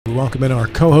We welcome in our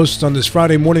co-hosts on this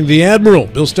Friday morning, the Admiral,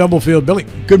 Bill Stubblefield. Billy.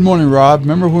 Good morning, Rob.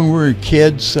 Remember when we were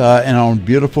kids and on a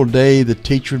beautiful day, the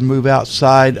teacher would move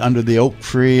outside under the oak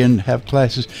tree and have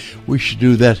classes? We should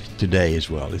do that today as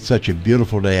well. It's such a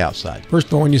beautiful day outside. First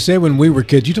of all, when you say when we were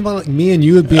kids, you talking about like me and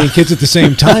you being kids at the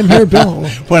same time here, Bill?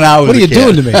 When I was What are you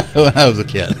doing to me? When I was a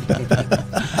kid.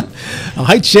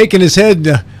 Height's shaking his head.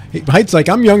 Height's like,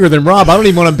 I'm younger than Rob. I don't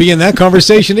even want to be in that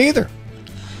conversation either.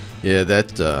 Yeah,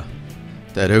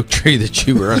 that oak tree that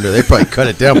you were under, they probably cut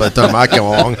it down by the time I come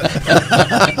along.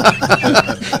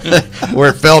 Where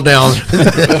it fell down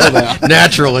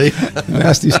naturally.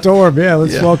 Nasty storm. Yeah,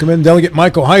 let's welcome in Delegate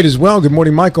Michael Height as well. Good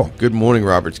morning, Michael. Good morning,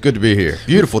 Robert. It's good to be here.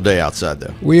 Beautiful day outside,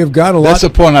 though. We have got a lot. That's the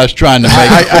point I was trying to make.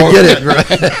 I get it. Right?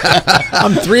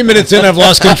 I'm 3 minutes in. I've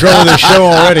lost control of the show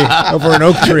already over an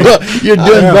oak tree. Well, you're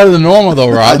doing better than normal, though,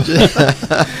 Rob.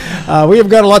 We have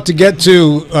got a lot to get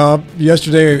to.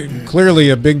 Yesterday, clearly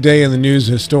a big day in the news,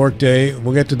 a historic day.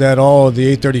 We'll get to that all in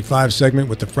the 8:35 segment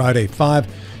with the Friday Five.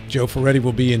 Joe Ferretti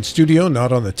will be in studio,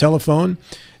 not on the telephone,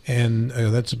 and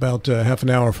that's about half an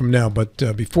hour from now. But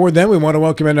before then, we want to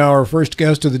welcome in our first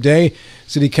guest of the day,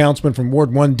 City Councilman from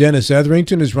Ward 1, Dennis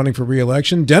Etherington, is running for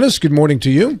re-election. Dennis, good morning to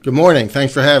you. Good morning.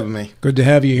 Thanks for having me. Good to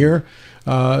have you here.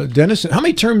 Dennis, how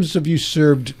many terms have you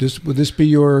served? Would this be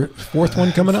your fourth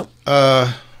one coming up?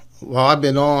 Well, I've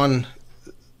been on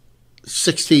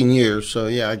 16 years, so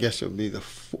yeah, I guess it would be the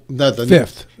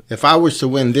fifth. If I was to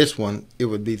win this one, it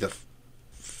would be the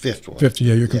fifth one. Fifth,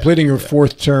 yeah. You're completing your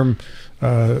fourth term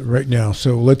right now.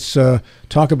 So let's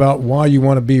talk about why you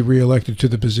want to be reelected to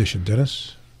the position,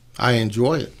 Dennis. I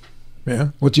enjoy it. Yeah.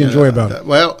 What do you enjoy about it?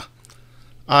 Well,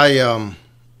 I'm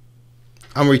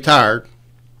retired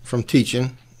from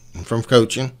teaching and from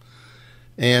coaching,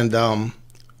 and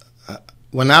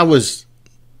when I was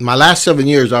my last 7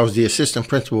 years, I was the assistant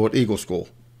principal at Eagle School,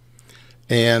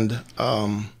 and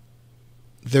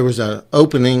there was an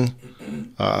opening.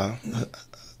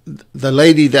 The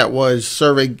lady that was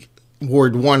serving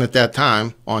Ward 1 at that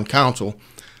time on council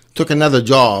took another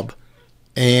job,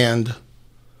 and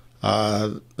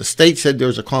the state said there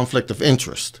was a conflict of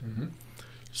interest. Mm-hmm.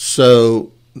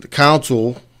 So the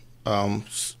council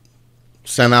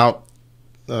sent out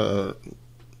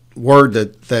word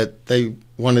that they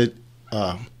wanted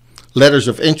letters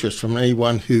of interest from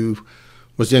anyone who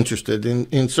was interested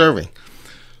in serving.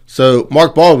 So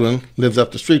Mark Baldwin lives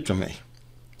up the street from me.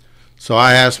 So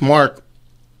I asked Mark,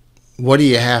 what do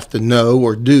you have to know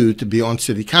or do to be on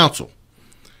city council?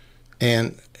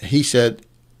 And he said,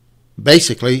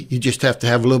 basically, you just have to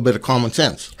have a little bit of common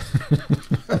sense.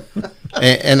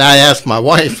 and I asked my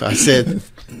wife, I said,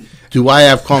 do I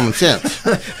have common sense?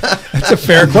 That's a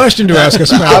fair question to ask a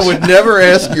spouse. I would never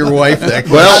ask your wife that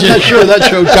question. Well, I'm not sure that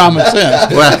showed common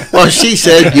sense. Well, she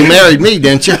said, you married me,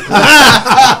 didn't you?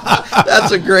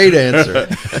 That's a great answer.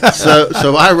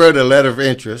 So I wrote a letter of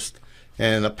interest,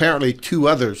 and apparently two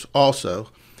others also,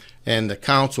 and the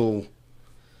council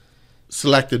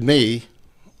selected me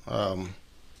over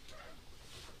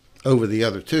the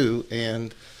other two,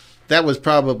 and that was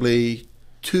probably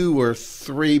 2 or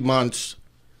 3 months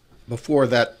before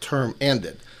that term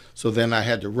ended. So then I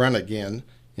had to run again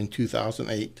in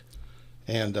 2008,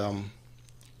 and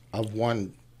I've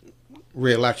won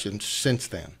re-election since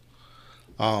then.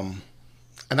 And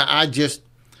I just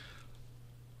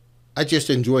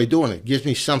enjoy doing it. It gives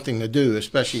me something to do,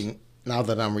 especially now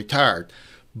that I'm retired.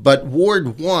 But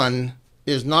Ward 1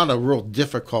 is not a real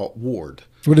difficult ward.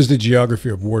 What is the geography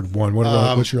of Ward 1?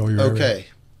 What's your area? Okay.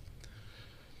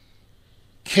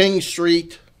 King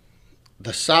Street,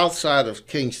 the south side of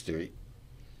King Street,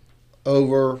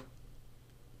 over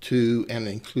to and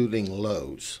including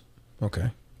Lowe's.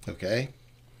 Okay. Okay.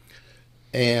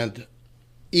 And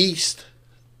east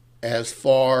as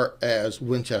far as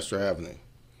Winchester Avenue.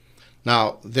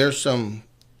 Now, there's some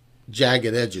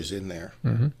jagged edges in there.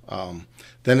 Mm-hmm.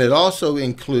 Then it also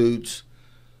includes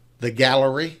the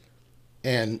gallery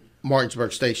and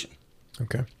Martinsburg Station.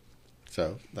 Okay.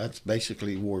 So that's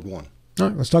basically Ward 1. All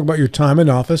right, let's talk about your time in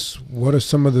office. What are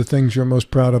some of the things you're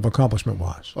most proud of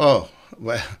accomplishment-wise? Oh,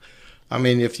 well, I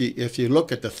mean, if you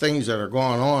look at the things that are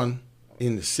going on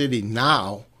in the city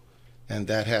now, and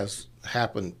that has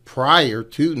happened prior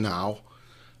to now,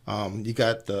 you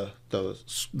got the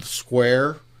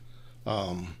square,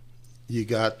 you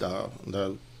got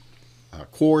the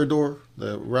corridor,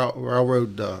 the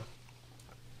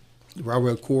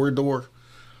railroad corridor,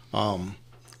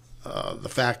 the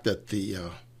fact that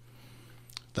the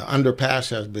underpass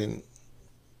has been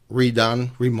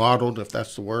redone, remodeled, if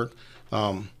that's the word.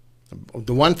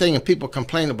 The one thing, and people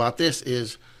complain about this,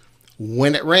 is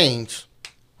when it rains,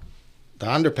 the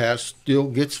underpass still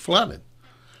gets flooded.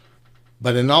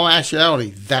 But in all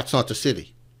actuality, that's not the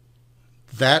city.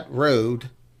 That road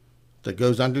that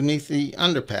goes underneath the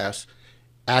underpass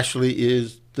actually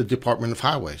is the Department of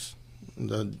Highways,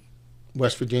 the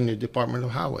West Virginia Department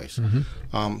of Highways.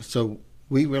 So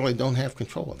we really don't have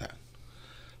control of that.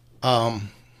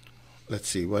 Let's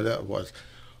see what that was.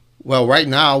 Well, right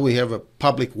now we have a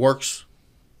public works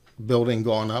building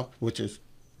going up, which is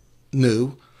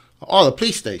new. Or the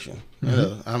police station. You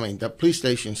know, I mean, the police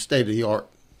station, state of the art.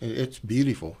 It's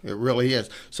beautiful. It really is.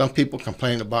 Some people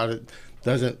complain about it.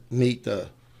 Doesn't meet the,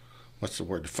 what's the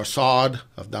word, the facade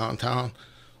of downtown,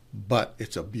 but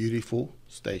it's a beautiful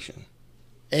station.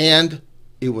 And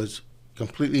it was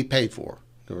completely paid for.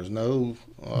 There was no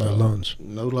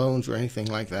loans or anything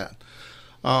like that.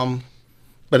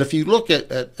 But if you look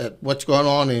at what's going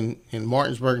on in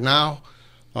Martinsburg now,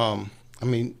 I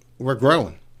mean, we're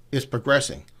growing. It's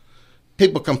progressing.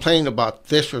 People complain about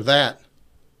this or that,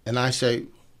 and I say,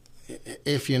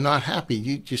 if you're not happy,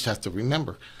 you just have to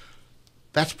remember,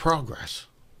 that's progress.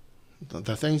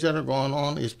 The things that are going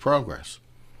on is progress.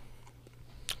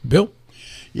 Bill?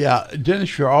 Yeah,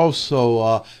 Dennis, you're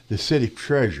also the city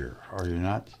treasurer, are you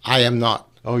not? I am not.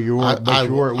 Oh, you were.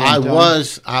 You were at one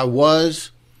time? I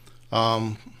was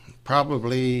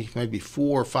probably maybe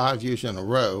 4 or 5 years in a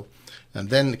row, and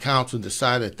then the council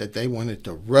decided that they wanted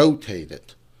to rotate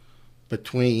it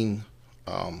between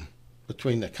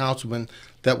the councilmen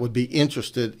that would be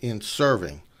interested in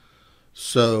serving.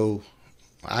 So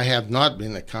I have not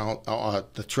been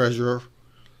the treasurer,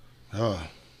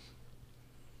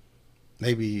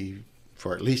 maybe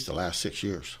for at least the last 6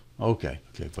 years. Okay.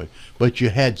 But you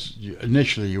had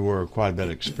initially you were quite a bit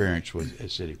of experience with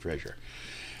as city treasurer.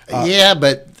 Yeah,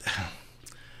 but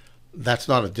that's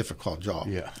not a difficult job.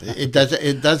 Yeah, it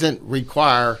doesn't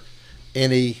require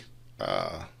any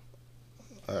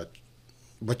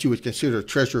what you would consider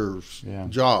treasurer's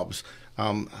jobs.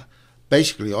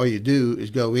 Basically, all you do is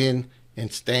go in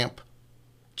and stamp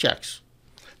checks.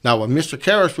 Now, when Mr.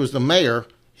 Karras was the mayor,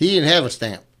 he didn't have a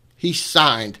stamp. He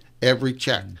signed every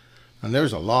check, and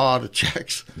there's a lot of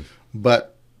checks.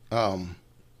 But and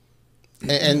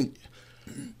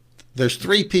there's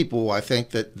 3 people I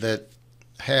think that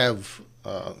have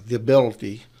the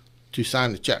ability to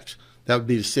sign the checks. That would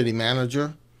be the city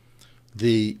manager,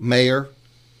 the mayor,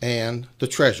 and the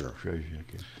treasurer. Okay.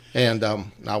 And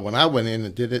now when I went in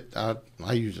and did it,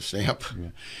 I used a stamp.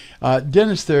 Yeah.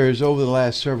 Dennis, there's over the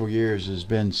last several years has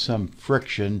been some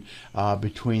friction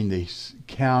between the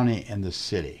county and the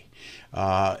city.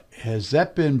 Has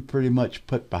that been pretty much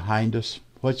put behind us?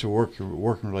 What's the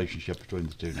working relationship between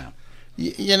the two now?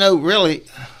 You know, really,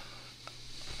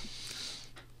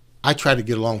 I try to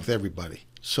get along with everybody.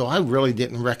 So I really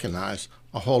didn't recognize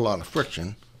a whole lot of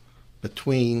friction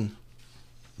between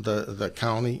the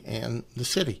county and the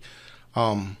city.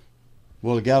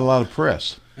 Well, it got a lot of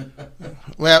press.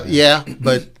 Well, yeah,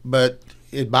 but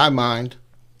in my mind,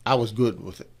 I was good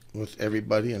with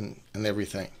everybody and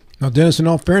everything. Now, Dennis, in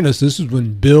all fairness, this is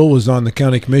when Bill was on the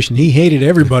county commission. He hated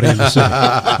everybody in the city.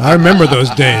 I remember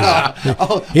those days.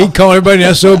 He'd call everybody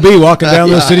an SOB walking down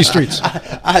those city streets.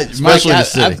 Especially the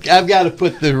city. I've got to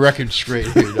put the record straight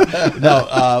here.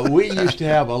 No, we used to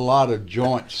have a lot of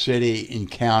joint city and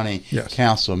county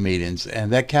council meetings,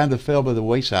 and that kind of fell by the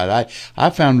wayside. I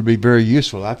found it to be very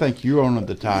useful. I think you were on at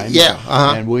the time. Yeah.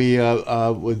 And we,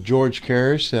 with George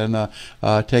Karras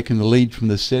and taking the lead from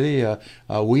the city,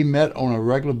 we met on a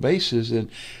regular basis, and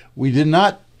we did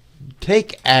not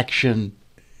take action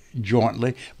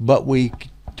jointly, but we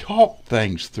talked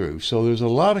things through. So there's a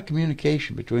lot of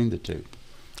communication between the two.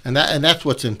 And that's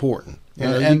what's important.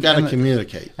 You've got to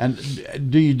communicate. And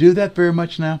do you do that very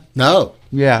much now? No.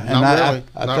 Yeah.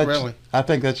 And not really. I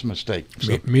think that's a mistake.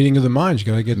 So, meeting of the minds.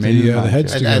 You got to get the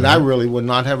heads together. And I really would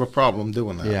not have a problem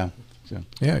doing that. Yeah. So.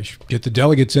 Yeah, you should get the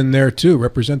delegates in there, too,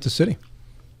 represent the city.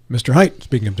 Mr. Height,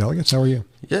 speaking of delegates, how are you?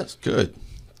 Yes, good.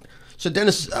 So,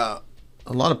 Dennis, a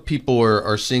lot of people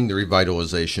are seeing the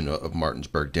revitalization of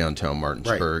Martinsburg, downtown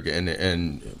Martinsburg, right.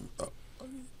 and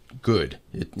good.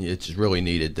 It's really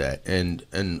needed that. And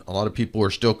a lot of people are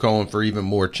still calling for even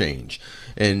more change.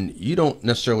 And you don't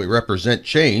necessarily represent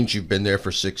change. You've been there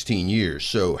for 16 years.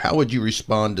 So how would you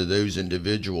respond to those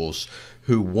individuals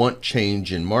who want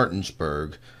change in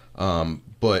Martinsburg,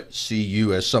 but see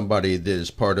you as somebody that is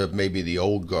part of maybe the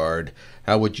old guard?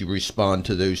 How would you respond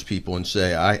to those people and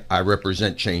say, I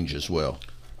represent change as well?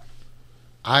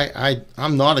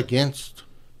 I'm not against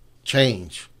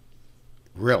change,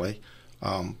 really,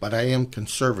 but I am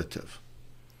conservative.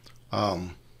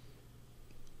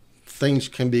 Things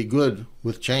can be good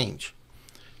with change.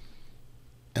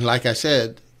 And like I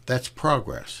said, that's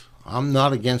progress. I'm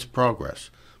not against progress,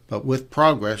 But with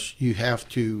progress, you have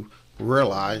to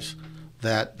realize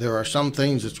that there are some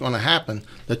things that's going to happen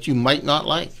that you might not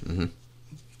like.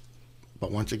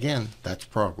 But once again, that's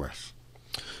progress.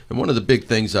 And one of the big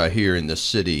things I hear in the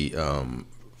city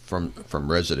from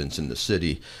residents in the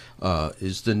city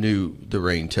is the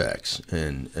rain tax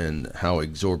and how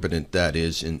exorbitant that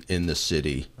is in the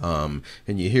city. And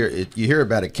you hear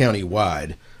about it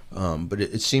countywide, but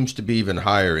it seems to be even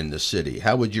higher in the city.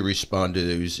 How would you respond to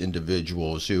those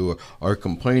individuals who are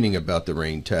complaining about the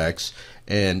rain tax,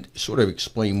 and sort of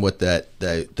explain what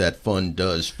that fund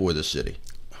does for the city?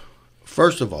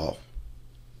 First of all,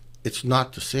 it's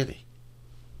not the city.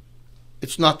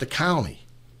 It's not the county.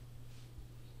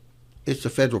 It's the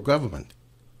federal government,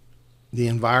 the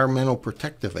Environmental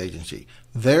Protective Agency.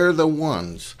 They're the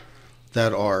ones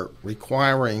that are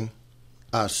requiring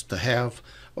us to have.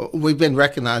 We've been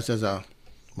recognized as a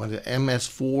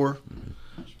MS4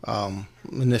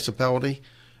 municipality,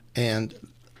 and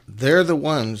they're the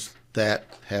ones that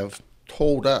have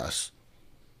told us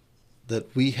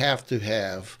that we have to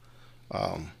have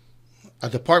a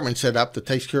department set up that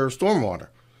takes care of stormwater.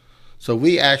 So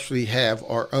we actually have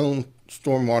our own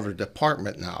stormwater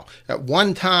department now. At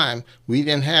one time, we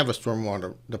didn't have a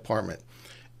stormwater department.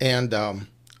 And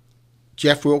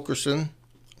Jeff Wilkerson,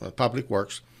 Public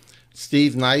Works,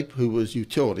 Steve Knipe, who was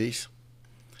Utilities,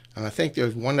 and I think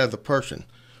there's one other person,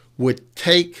 would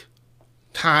take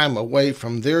time away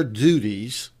from their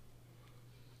duties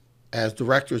as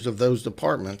directors of those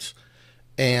departments,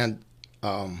 and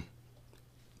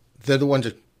they're the ones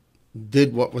that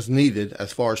did what was needed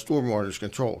as far as stormwater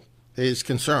is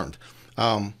concerned.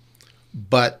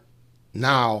 But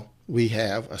now we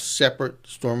have a separate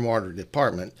stormwater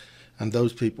department, and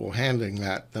those people are handling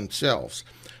that themselves.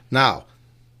 Now,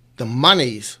 the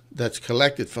monies that's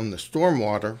collected from the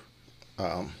stormwater,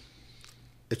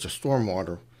 it's a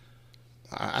stormwater,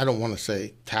 I don't want to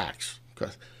say tax,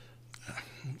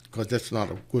 because that's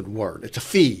not a good word. It's a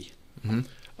fee.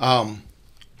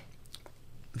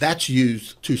 That's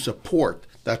used to support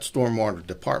that stormwater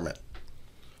department,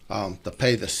 to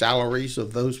pay the salaries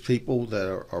of those people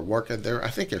that are working there. I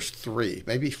think there's 3,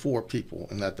 maybe 4 people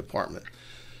in that department,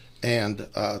 and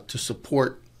to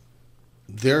support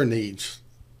their needs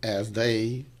as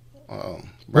they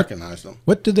recognize them.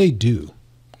 What do they do?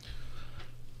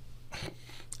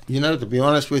 You know, to be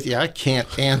honest with you, I can't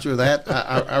answer that.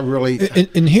 I really.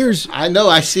 And here's. I know.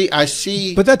 I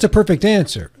see. But that's a perfect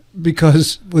answer,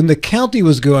 because when the county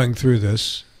was going through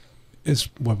this,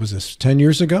 what was this? 10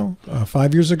 years ago?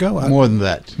 5 years ago? More than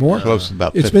that. More. Close to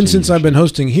about. It's been since I've been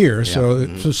hosting here.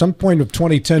 Yeah. So some point of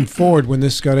 2010 forward, when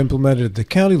this got implemented at the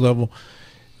county level,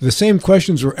 the same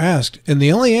questions were asked, and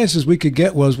the only answers we could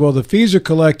get was, well, the fees are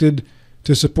collected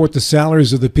to support the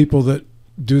salaries of the people that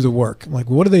do the work. I'm like,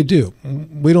 what do they do?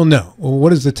 We don't know. Well, what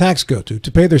does the tax go to?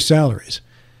 To pay their salaries.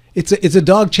 It's a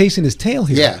dog chasing his tail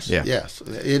here. Yes, yes,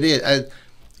 it is.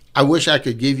 I wish I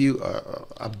could give you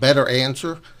a better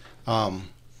answer,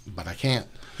 but I can't.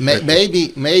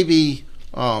 Maybe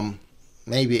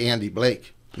Andy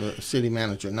Blake, the city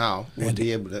manager now, would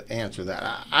be able to answer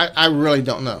that. I really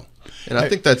don't know. And I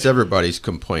think that's everybody's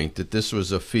complaint, that this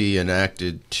was a fee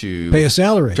enacted to pay a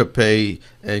salary, to pay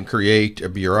and create a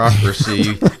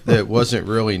bureaucracy that wasn't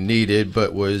really needed,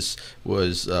 but was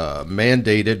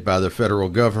mandated by the federal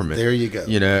government. There you go.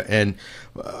 You know, and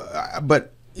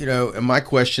but you know, and my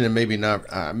question, and maybe not,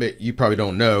 you probably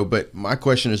don't know, but my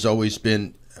question has always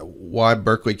been, why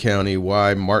Berkeley County?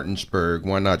 Why Martinsburg?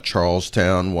 Why not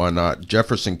Charlestown? Why not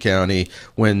Jefferson County?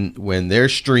 When their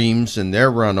streams and their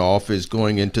runoff is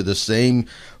going into the same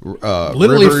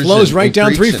literally rivers flows right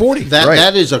down 340.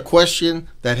 That is a question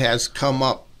that has come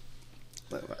up.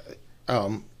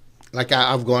 Like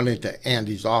I've gone into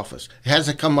Andy's office. It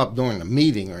hasn't come up during the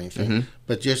meeting or anything,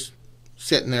 but just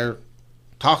sitting there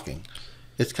talking,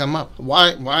 it's come up.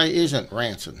 Why isn't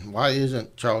Ranson? Why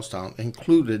isn't Charlestown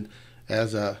included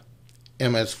as a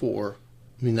MS4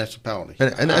 municipality?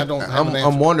 And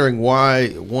I'm wondering why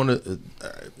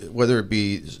whether it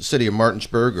be the city of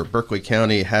Martinsburg or Berkeley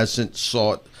County hasn't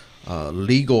sought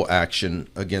legal action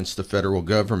against the federal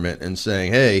government and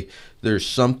saying, hey, there's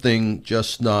something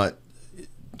just not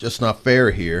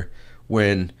fair here,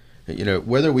 when, you know,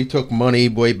 whether we took money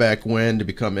way back when to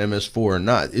become MS4 or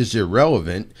not is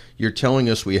irrelevant. You're telling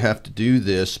us we have to do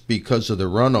this because of the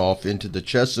runoff into the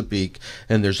Chesapeake,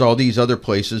 and there's all these other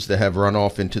places that have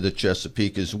runoff into the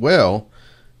Chesapeake as well,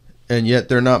 and yet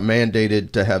they're not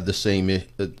mandated to have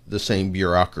the same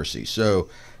bureaucracy. So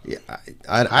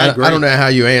I don't know how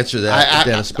you answer that,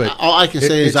 Dennis. But all I can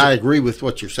say is I agree with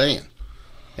what you're saying,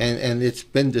 and it's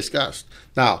been discussed.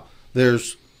 Now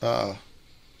there's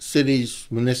cities,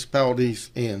 municipalities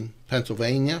in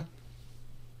Pennsylvania,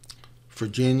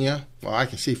 Virginia. Well, I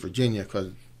can see Virginia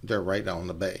because they're right on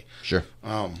the bay. Sure.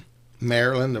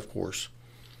 Maryland, of course.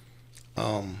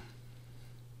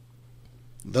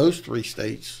 Those 3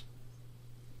 states,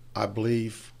 I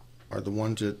believe, are the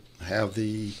ones that have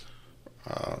the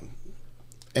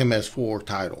MS4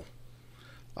 title.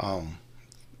 I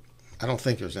don't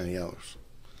think there's any others.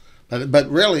 But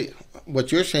really,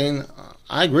 what you're saying,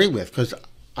 I agree with, because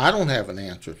I don't have an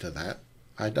answer to that.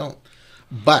 I don't.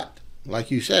 But, like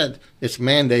you said, it's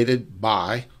mandated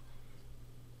by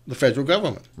the federal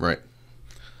government. Right.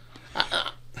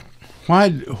 Why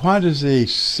does the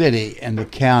city and the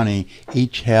county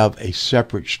each have a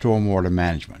separate stormwater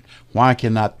management? Why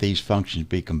cannot these functions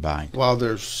be combined? Well,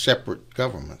 there's separate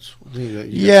governments.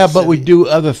 Yeah, but we do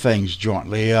other things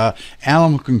jointly.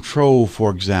 Animal control,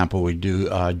 for example, we do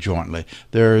jointly.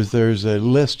 There's a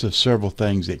list of several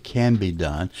things that can be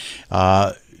done.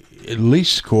 At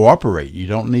least cooperate. You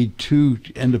don't need 2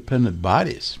 independent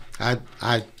bodies.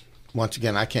 Once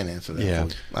again, I can't answer that. Yeah. For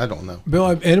you. I don't know.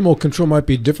 Bill, animal control might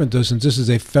be different, though, since this is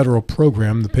a federal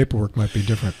program. The paperwork might be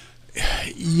different.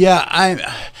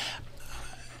 Yeah,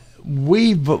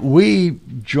 we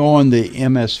joined the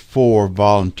MS4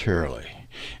 voluntarily,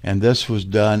 and this was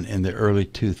done in the early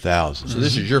 2000s. So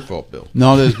this is your fault, Bill.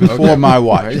 No, this is before Okay. my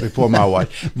wife. Right. Before my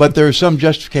wife, but there's some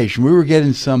justification. We were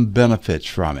getting some benefits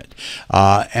from it,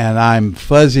 and I'm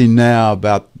fuzzy now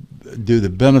about. Do the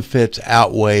benefits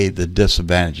outweigh the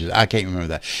disadvantages? I can't remember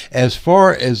that. As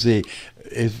far as in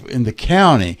the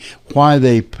county, why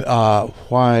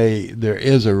there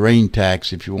is a rain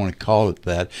tax, if you want to call it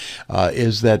that,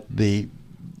 is that the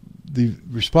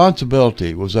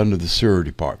responsibility was under the sewer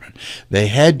department. They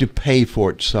had to pay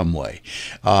for it some way.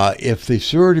 If the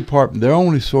sewer department, their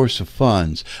only source of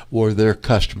funds were their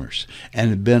customers, and it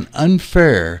had been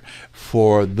unfair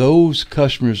for those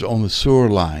customers on the sewer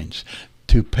lines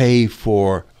to pay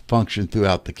for function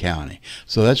throughout the county.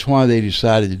 So that's why they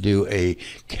decided to do a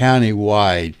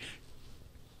county-wide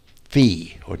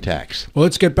fee or tax. Well,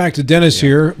 let's get back to Dennis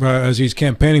here as he's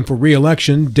campaigning for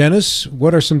re-election. Dennis,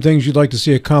 what are some things you'd like to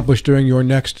see accomplished during your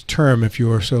next term if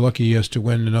you are so lucky as to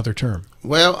win another term?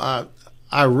 Well,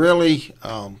 I really,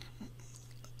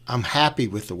 I'm happy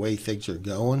with the way things are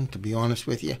going, to be honest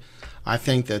with you. I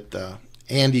think that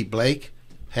Andy Blake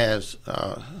has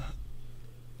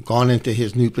gone into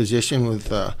his new position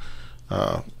with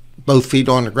both feet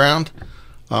on the ground.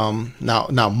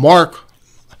 Now, Mark,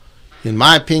 in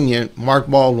my opinion, Mark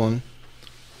Baldwin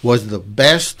was the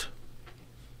best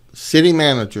city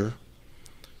manager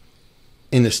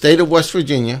in the state of West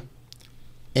Virginia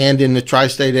and in the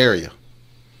tri-state area.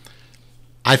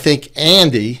 I think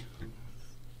Andy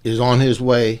is on his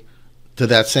way to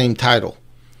that same title.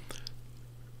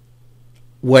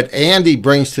 What Andy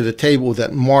brings to the table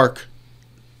that Mark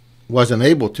wasn't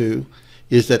able to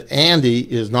is that Andy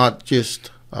is not just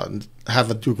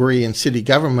have a degree in city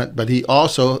government, but he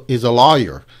also is a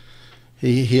lawyer.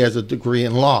 He has a degree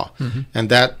in law, and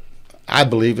that I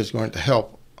believe is going to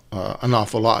help an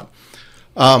awful lot.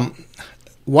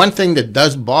 One thing that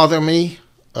does bother me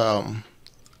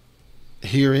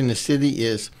here in the city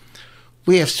is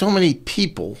we have so many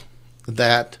people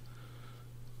that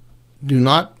do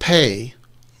not pay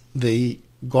the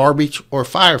garbage or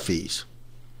fire fees.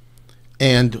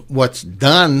 And what's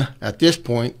done at this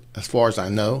point, as far as I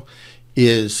know,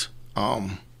 is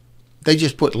they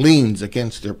just put liens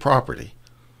against their property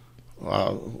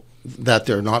that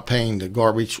they're not paying the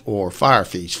garbage or fire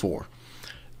fees for.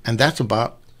 And that's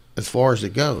about as far as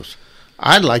it goes.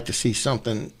 I'd like to see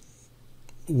something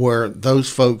where those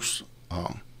folks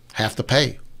have to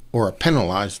pay or are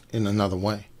penalized in another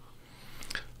way.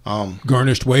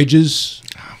 Garnished wages?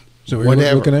 So what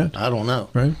you're looking at? I don't know.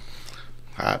 Right?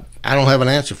 I don't have an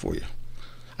answer for you.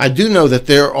 I do know that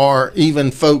there are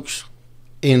even folks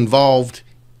involved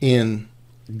in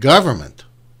government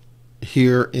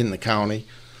here in the county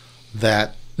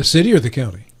that... The city or the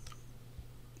county?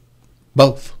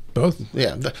 Both. Both?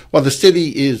 Yeah. Well, the city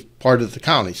is part of the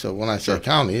county, so when I say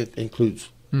county, it includes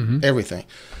everything,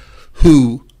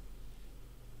 who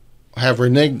have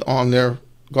reneged on their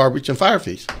garbage and fire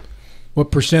fees.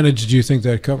 What percentage do you think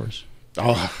that covers?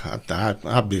 Oh,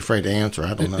 I'd be afraid to answer.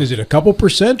 I don't know. Is it a couple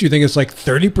percent? Do you think it's like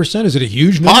 30%? Is it a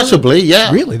huge number? Possibly,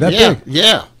 yeah. Really? That big?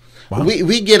 Yeah. Wow.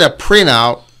 We get a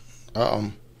printout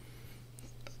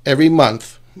every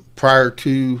month prior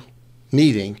to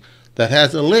meeting that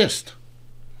has a list.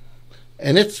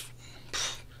 And it's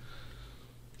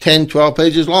 10, 12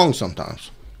 pages long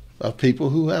sometimes of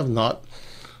people who have not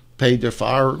paid their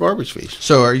fire or garbage fees.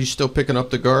 So are you still picking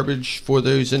up the garbage for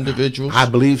those individuals? I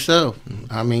believe so.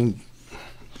 I mean,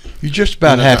 You just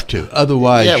about have to.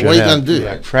 Otherwise, yeah, what are you going to do?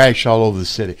 Yeah, trash all over the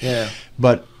city. Yeah.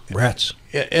 But Rats.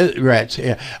 rats,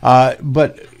 yeah.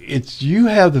 But it's you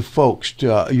have the folks,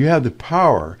 you have the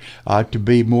power to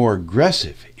be more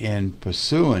aggressive in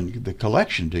pursuing the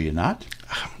collection, do you not?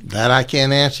 That I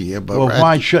can't answer you, but Well,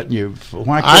 why shouldn't you?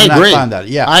 Why I can't agree. I find out?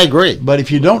 Yeah, I agree. But if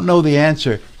you don't know the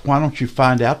answer, why don't you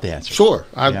find out the answer? Sure.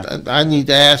 Yeah. I need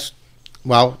to ask.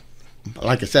 Well,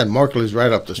 like I said, Markley's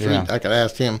right up the street. Yeah. I could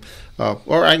ask him,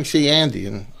 or I can see Andy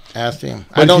and ask him.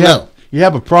 But I don't know. You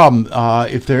have a problem.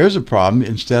 If there is a problem,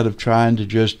 instead of trying to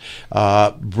just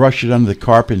brush it under the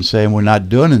carpet and saying we're not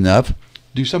doing enough,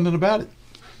 do something about it.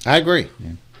 I agree.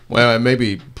 Yeah. Well, and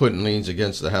maybe putting liens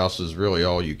against the house is really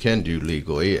all you can do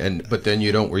legally, but then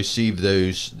you don't receive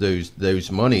those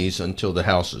monies until the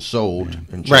house is sold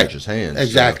and Right. changes hands.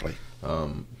 Exactly.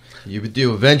 So, you would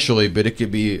do eventually, but it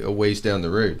could be a ways down the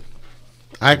road.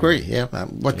 I agree. Yeah.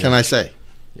 What can I say?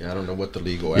 Yeah, I don't know what the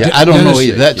legal. Yeah, I don't know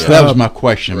Dennis, either. That was my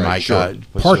question, Right, Mike. sure.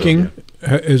 Parking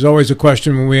is always a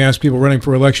question when we ask people running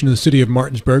for election in the city of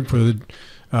Martinsburg for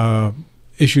the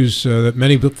issues that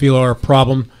many feel are a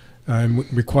problem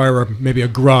and require maybe a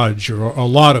garage or a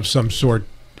lot of some sort.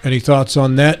 Any thoughts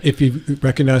on that if you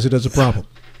recognize it as a problem?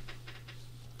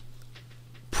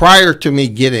 Prior to me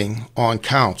getting on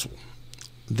council,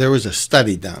 there was a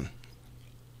study done,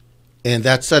 and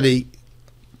that study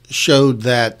showed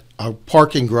that a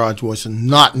parking garage was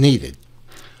not needed,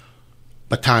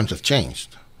 but times have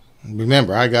changed.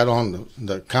 Remember, I got on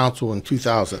the council in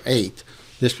 2008.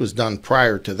 This was done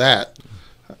prior to that,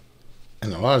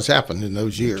 and a lot has happened in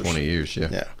those years. 20 years, yeah.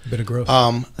 Yeah. A bit of growth.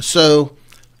 So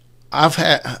I've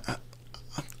had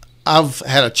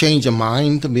a change of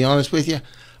mind, to be honest with you.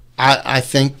 I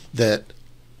think that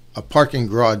a parking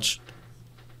garage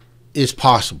is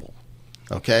possible,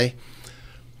 okay?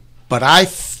 But I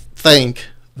think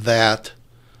that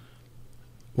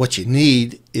what you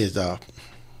need is a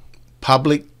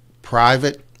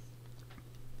public-private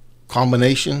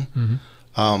combination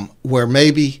where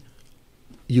maybe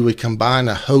you would combine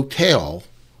a hotel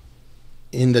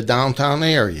in the downtown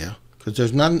area, because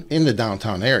there's none in the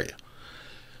downtown area,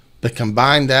 but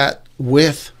combine that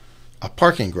with a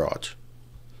parking garage.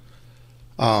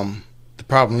 The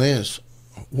problem is,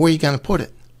 where are you going to put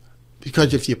it?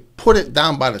 Because if you put it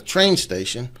down by the train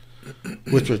station,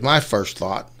 which was my first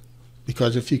thought,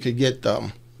 because if you could get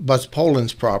Buzz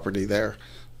Poland's property there,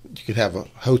 you could have a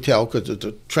hotel because it's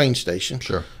a train station.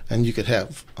 Sure. And you could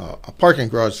have a parking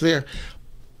garage there.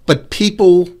 But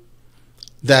people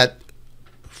that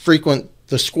frequent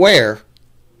the square,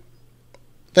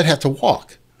 that have to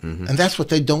walk. And that's what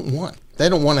they don't want. They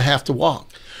don't want to have to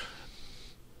walk.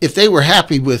 If they were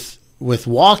happy with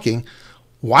walking,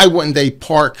 why wouldn't they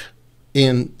park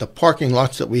in the parking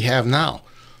lots that we have now?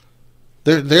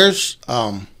 There's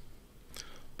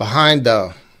behind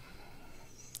the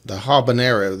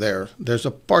habanero there's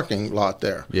a parking lot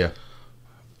there. Yeah.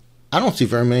 I don't see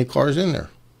very many cars in there.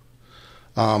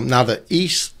 Now the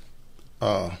East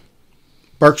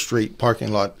Burke Street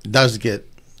parking lot does get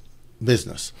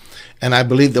business, and I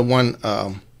believe the one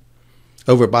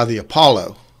over by the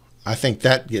Apollo, I think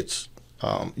that gets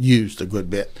used a good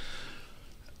bit.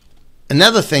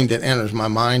 Another thing that enters my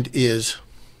mind is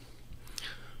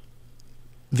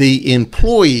the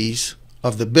employees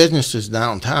of the businesses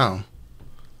downtown.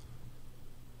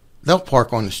 They'll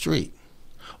park on the street.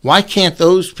 Why can't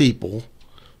those people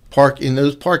park in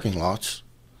those parking lots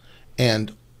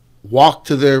and walk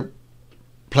to their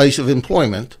place of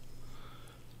employment?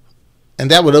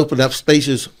 And that would open up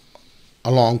spaces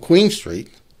along Queen Street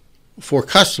for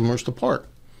customers to park.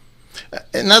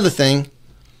 Another thing,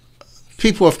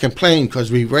 people have complained because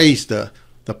we raised the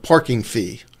parking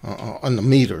fee on the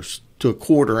meters to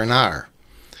 $0.25 an hour.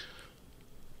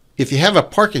 If you have a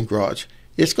parking garage,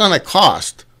 it's going to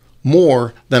cost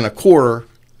more than $0.25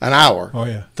 an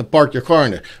hour to park your car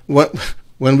in there.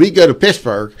 When we go to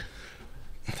Pittsburgh,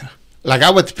 like I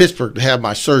went to Pittsburgh to have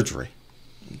my surgery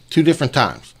 2 different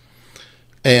times,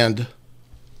 and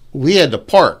we had to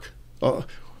park.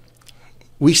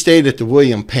 We stayed at the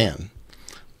William Penn,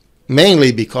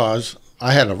 mainly because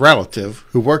I had a relative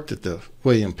who worked at the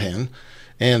William Penn,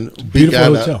 and we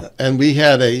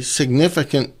had a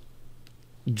significant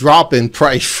drop in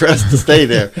price for us to stay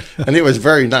there, and it was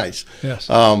very nice. Yes.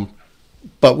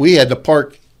 But we had to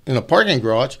park in a parking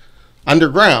garage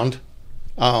underground,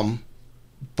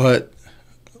 but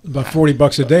about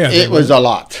 $40 a day. I think, it was a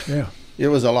lot. Yeah. It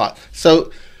was a lot.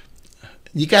 So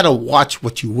you got to watch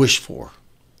what you wish for.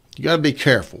 You got to be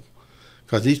careful,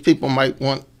 because these people might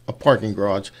want a parking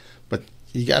garage, but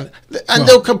you got and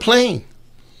they'll complain.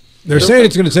 They're saying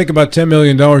it's going to take about $10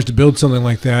 million to build something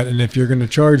like that, and if you're going to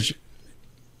charge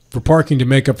for parking to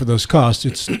make up for those costs,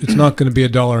 it's not going to be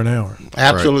 $1 an hour.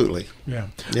 Absolutely. Yeah.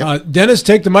 Yep. Dennis,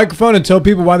 take the microphone and tell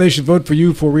people why they should vote for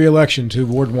you for re-election to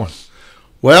Ward 1.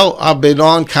 Well, I've been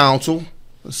on council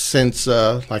since,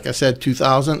 like I said,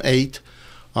 2008.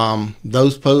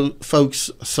 Those folks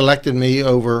selected me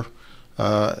over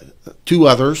 2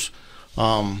 others.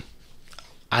 I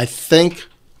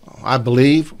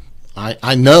believe,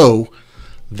 I know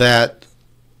that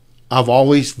I've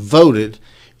always voted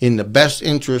in the best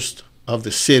interest of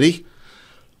the city.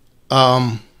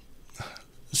 Some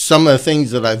of the things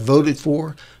that I voted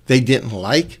for, they didn't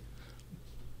like.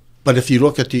 But if you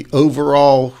look at the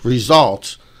overall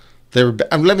results,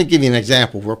 let me give you an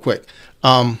example real quick.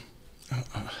 The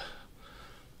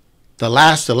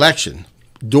last election,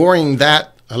 during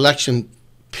that election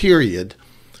period,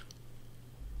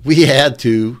 we had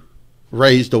to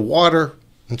raise the water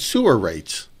and sewer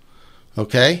rates,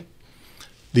 okay?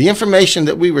 The information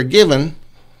that we were given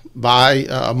by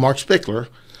Mark Spickler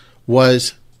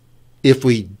was if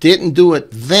we didn't do it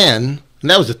then, and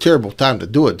that was a terrible time to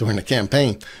do it during the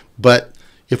campaign, but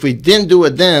if we didn't do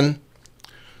it then,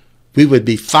 we would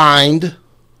be fined,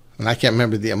 and I can't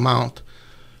remember the amount.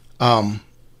 And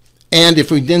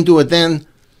if we didn't do it then,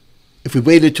 if we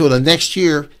waited till the next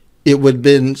year, it would have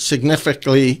been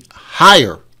significantly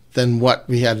higher than what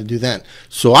we had to do then.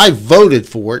 So I voted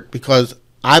for it because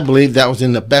I believe that was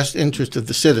in the best interest of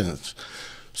the citizens.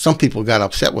 Some people got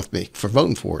upset with me for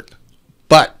voting for it.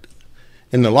 But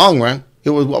in the long run, it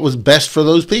was what was best for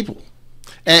those people.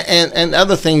 And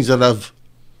other things that I've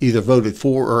either voted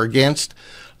for or against,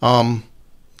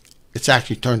 it's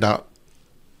actually turned out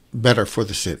better for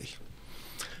the city.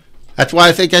 That's why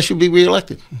I think I should be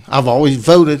reelected. I've always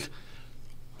voted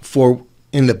for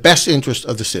in the best interest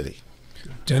of the city.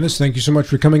 Dennis, thank you so much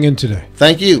for coming in today.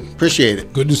 Thank you. Appreciate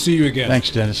it. Good to see you again.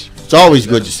 Thanks, Dennis. It's always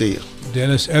good to see you.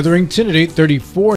 Dennis Etherington at 8:34.